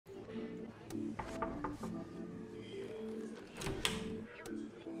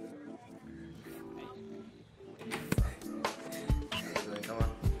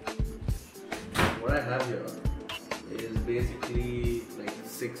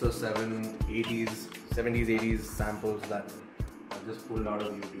6 or 7 80s, 70s, 80s samples that I just pulled out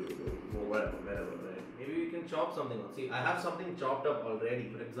of YouTube or wherever, right? Maybe we can chop something else. See, I have something chopped up already.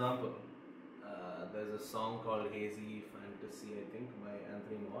 For example, there's a song called Hazy Fantasy, I think, by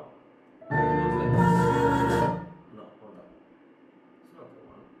Anthony Moore. It goes like this. No, hold on. It's not the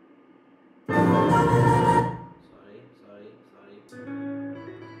one. Sorry.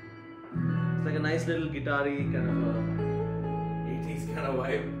 It's like a nice little guitar-y kind of a 80s kind of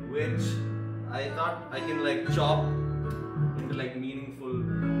vibe, which I thought I can like chop into like meaningful,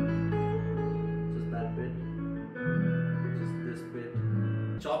 just that bit, just this bit.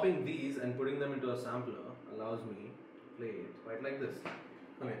 Chopping these and putting them into a sampler allows me to play it right like this.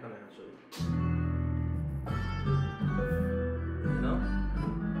 Come here, I'll show you. You know?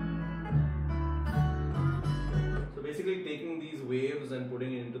 So basically taking these waves and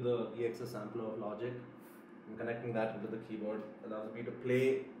putting it into the EXS sampler of Logic and connecting that into the keyboard allows me to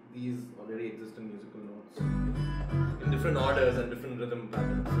play these already existing musical notes in different orders and different rhythm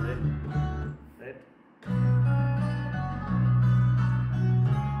patterns, right?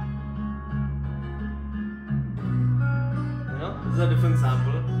 You know, this is a different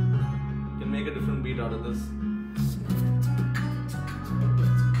sample. You can make a different beat out of this.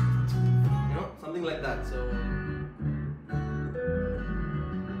 You know, something like that. So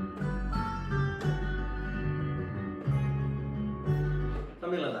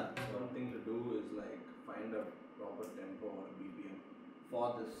something like that. One thing to do is like find a proper tempo or a BPM for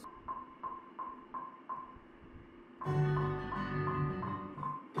this.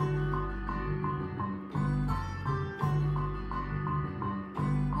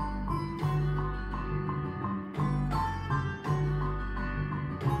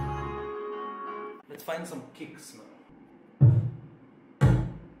 Let's find some kicks now.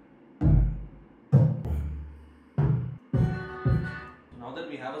 Now that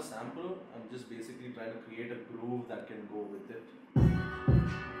we have a sample, I'm just basically trying to create a groove that can go with it.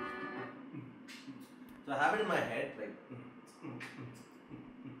 So I have it in my head, like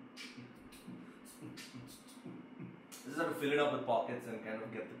just have to fill it up with pockets and kind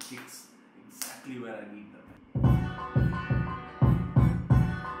of get the kicks exactly where I need them.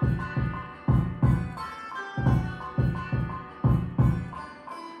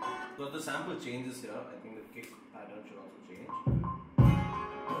 So if the sample changes here, I think the kick pattern should also change.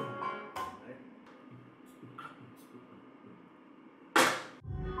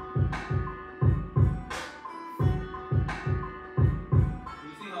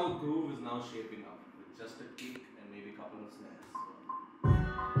 Groove is now shaping up with just a kick and maybe a couple of snares.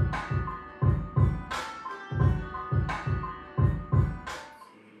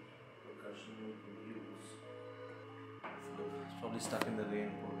 Percussion we can use. It's probably stuck in the rain,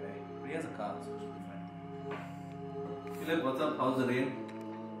 poor guy. But he has a car, so it should be fine. Philip, what's up? How's the rain?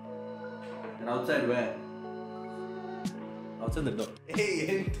 And outside where? Outside the door.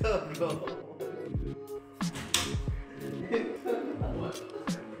 Hey, enter, bro.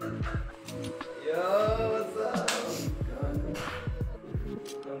 Yo, what's up?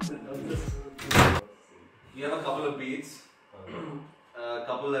 We have a couple of beats. A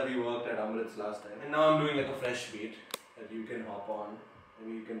couple that we worked at Amrit's last time. And now I'm doing like a fresh beat that you can hop on.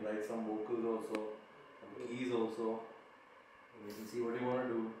 Maybe you can write some vocals also, some keys also. And you can see what you want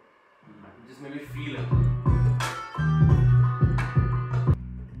to do. Just maybe feel it.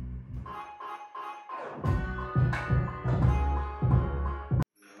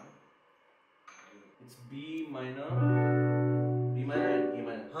 B minor, and E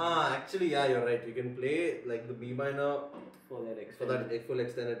minor. Actually, yeah, you're right. You can play like the B minor for that full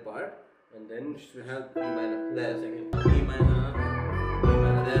extended part, and then you have E minor. There, second. E minor,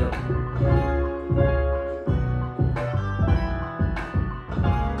 there.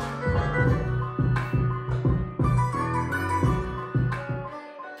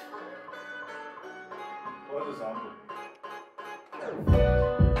 What's the sample?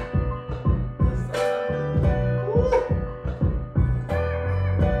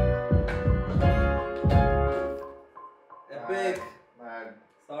 Epic.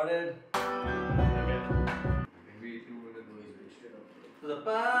 Started. Again. Maybe 2 minutes was wasted. To the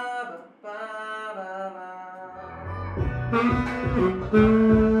ba ba ba ba.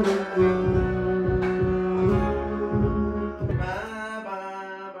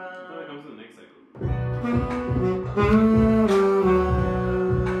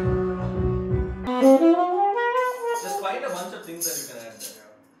 Just find a bunch of things that you can add there.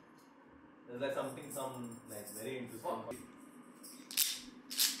 There's like something, like very interesting. But like,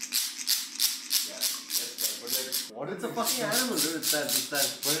 What? It's a fucking animal, dude. It's that.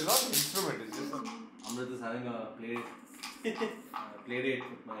 but it's not an instrument, it's just a... Amrit is having a play Played it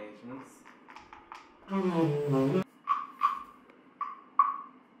with my friends.